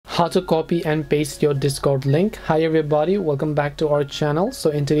how to copy and paste your Discord link. Hi everybody, welcome back to our channel. So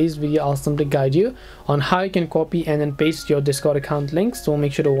in today's video I'll simply guide you on how you can copy and then paste your Discord account links, so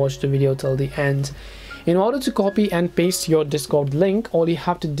make sure to watch the video till the end. In order to copy and paste your Discord link, all you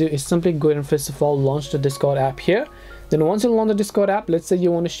have to do is simply go and first of all launch the Discord app here. Then once you launch the Discord app, let's say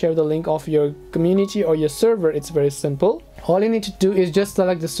you want to share the link of your community or your server, it's very simple. All you need to do is just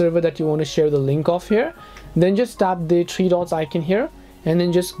select the server that you want to share the link of here. Then just tap the three dots icon here and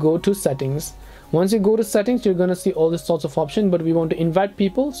then just go to settings. Once you go to settings, you're going to see all the sorts of options, but we want to invite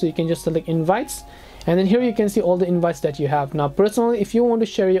people, so you can just select invites. And then here you can see all the invites that you have. Now personally, if you want to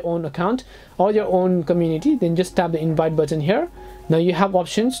share your own account or your own community, then just tap the invite button here. Now you have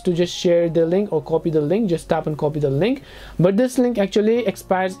options to just share the link or copy the link. Just tap and copy the link, but this link actually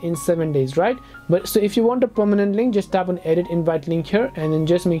expires in 7 days, right? But so if you want a permanent link, just tap on edit invite link here and then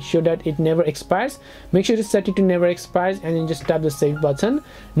just make sure that it never expires. Make sure to set it to never expires and then just tap the save button.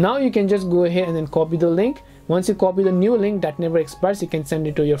 Now you can just go ahead and then copy the link. Once you copy the new link that never expires, you can send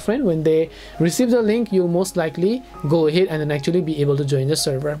it to your friend. When they receive the link, you'll most likely go ahead and then actually be able to join the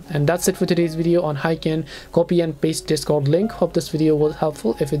server. And that's it for today's video on how you can copy and paste Discord link. Hope this video was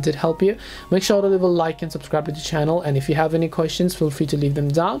helpful. If it did help you, make sure to leave a like and subscribe to the channel. And if you have any questions, feel free to leave them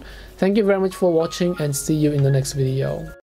down. Thank you very much for watching and see you in the next video.